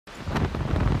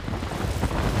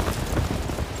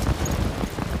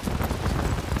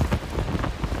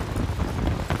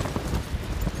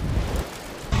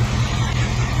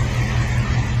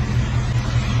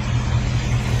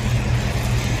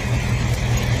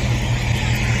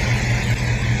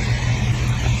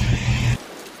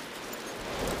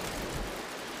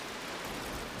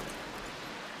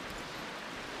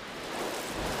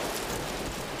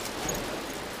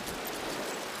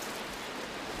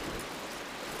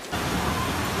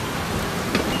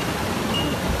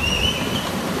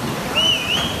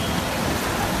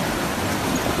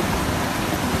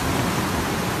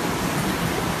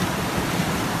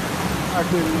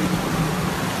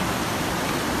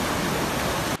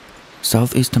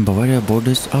Southeastern Bavaria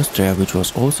borders Austria, which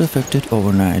was also affected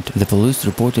overnight. The police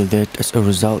reported that as a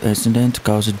result incident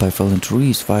caused by fallen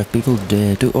trees, 5 people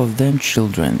dead, 2 of them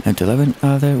children, and 11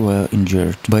 others were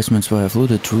injured. Basements were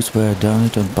flooded, trees were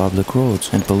downed on public roads,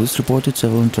 and police reported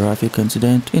several traffic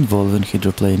incidents involving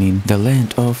hydroplaning. The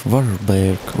Land of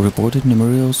Vorarlberg reported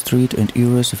numerous street and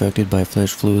areas affected by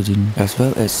flash flooding, as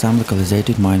well as some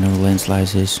localized minor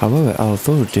landslides. However, our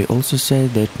authority also said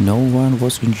that no one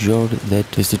was injured,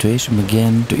 that the situation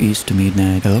began to ease to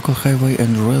midnight. A local highway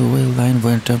and railway line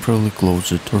were temporarily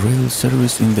closed. Rail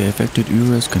service in the affected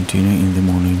areas continued in the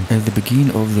morning. At the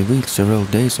beginning of the week, several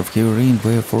days of heavy rain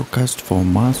were forecast for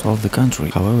much of the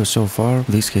country. However, so far,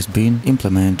 this has been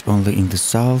implemented only in the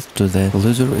south to the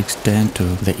lesser extent to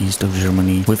the east of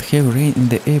Germany. With heavy rain in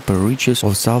the upper reaches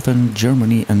of southern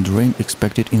Germany and rain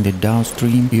expected in the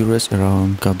downstream areas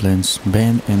around Koblenz,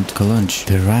 Bayern and Cologne,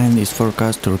 the Rhine is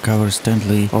forecast to recover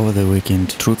steadily over the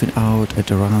weekend, dropping out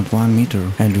at around 1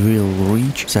 meter and will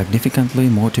reach significantly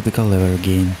more typical level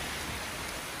again.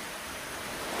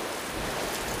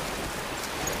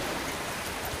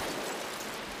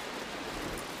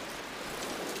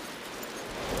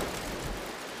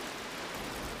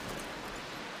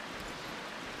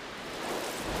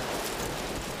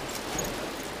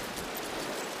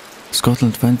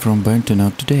 Scotland went from burn to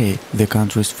not today. The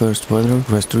country's first weather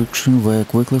restrictions were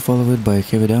quickly followed by a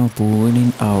heavy downpour within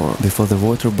an hour before the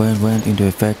water ban went into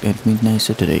effect at midnight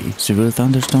Saturday. Severe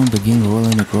thunderstorms began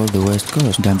rolling across the west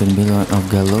coast, dumping millions of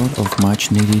gallons of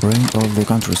much-needed rain over the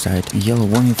countryside. Yellow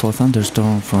warning for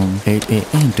thunderstorm from 8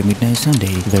 a.m. to midnight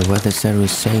Sunday. The weather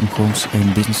service said homes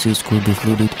and businesses could be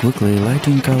flooded quickly.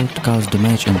 Lightning could cause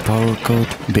damage and power could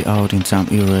be out in some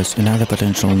areas. Another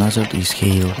potential hazard is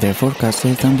hail. The forecast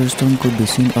said thunderstorms could be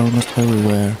seen almost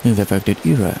everywhere in the affected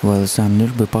area, while some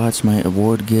nearby parts may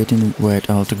avoid getting wet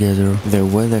altogether. The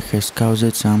weather has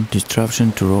caused some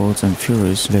disruption to roads and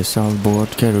ferries. The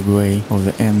southbound carriageway of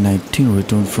the M19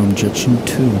 returned from Junction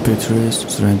 2.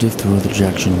 Pedestrians surrendered through the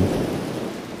junction.